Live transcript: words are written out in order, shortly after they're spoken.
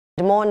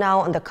More now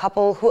on the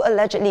couple who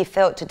allegedly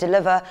failed to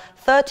deliver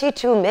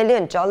 $32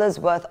 million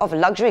worth of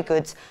luxury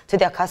goods to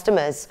their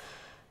customers.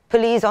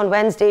 Police on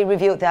Wednesday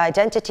revealed their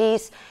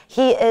identities.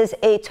 He is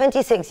a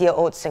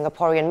 26-year-old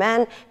Singaporean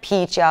man,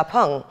 Pi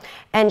Jiapeng,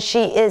 and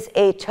she is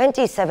a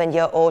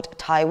 27-year-old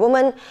Thai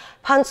woman,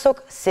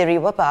 Pansuk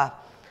Siriwipa.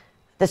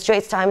 The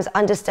Straits Times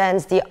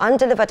understands the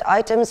undelivered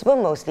items were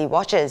mostly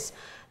watches.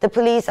 The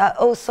police are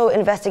also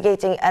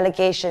investigating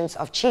allegations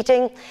of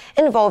cheating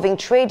involving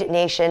Trade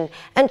Nation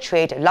and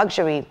Trade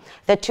Luxury,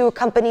 the two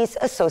companies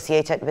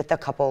associated with the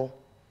couple.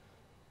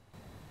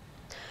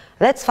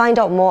 Let's find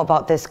out more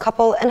about this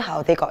couple and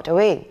how they got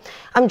away.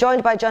 I'm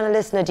joined by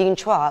journalist Nadine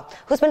Chua,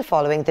 who's been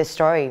following this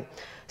story.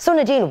 So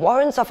Nadine,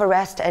 warrants of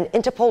arrest and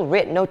Interpol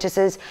red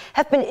notices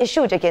have been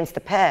issued against the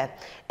pair.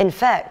 In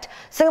fact,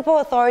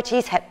 Singapore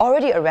authorities had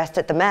already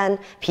arrested the man,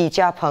 Pi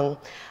Jiapeng.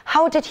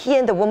 How did he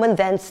and the woman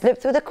then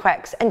slip through the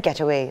cracks and get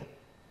away?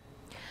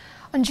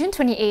 On June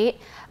 28,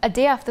 a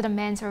day after the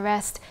man's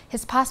arrest,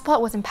 his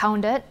passport was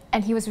impounded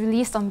and he was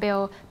released on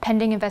bail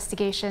pending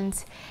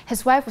investigations.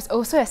 His wife was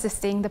also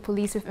assisting the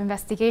police with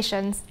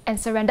investigations and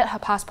surrendered her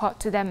passport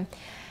to them.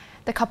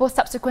 The couple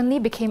subsequently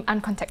became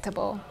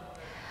uncontactable.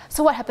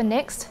 So what happened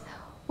next?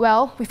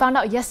 Well, we found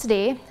out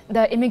yesterday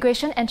the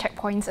Immigration and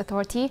Checkpoints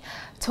Authority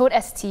told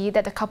ST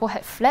that the couple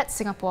had fled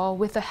Singapore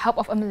with the help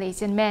of a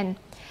Malaysian man.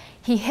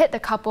 He hid the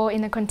couple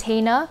in a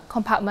container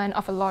compartment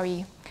of a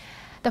lorry.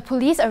 The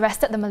police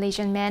arrested the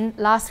Malaysian man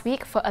last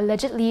week for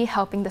allegedly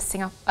helping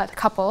the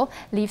couple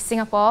leave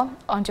Singapore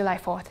on July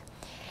 4th.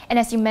 And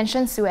as you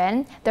mentioned,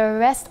 Suen, the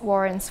arrest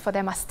warrants for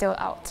them are still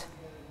out.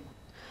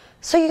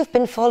 So you've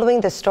been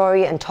following the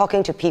story and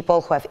talking to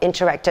people who have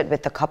interacted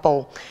with the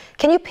couple.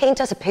 Can you paint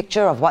us a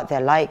picture of what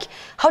they're like?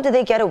 How did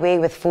they get away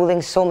with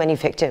fooling so many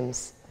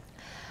victims?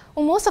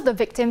 Well, most of the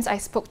victims I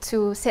spoke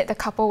to said the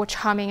couple were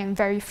charming and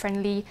very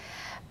friendly.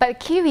 But a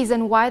key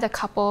reason why the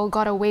couple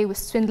got away with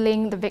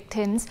swindling the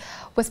victims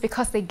was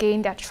because they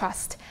gained their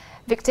trust.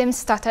 Victims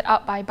started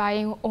out by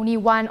buying only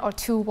 1 or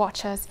 2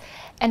 watches,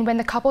 and when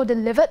the couple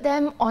delivered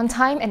them on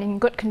time and in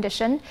good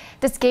condition,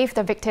 this gave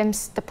the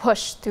victims the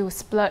push to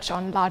splurge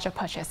on larger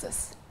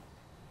purchases.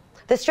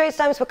 The Straits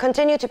Times will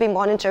continue to be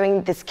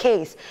monitoring this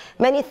case.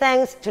 Many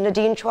thanks to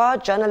Nadine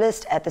Chua,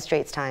 journalist at the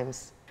Straits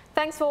Times.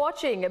 Thanks for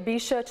watching. Be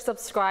sure to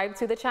subscribe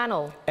to the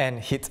channel. And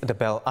hit the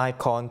bell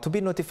icon to be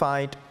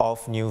notified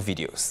of new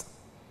videos.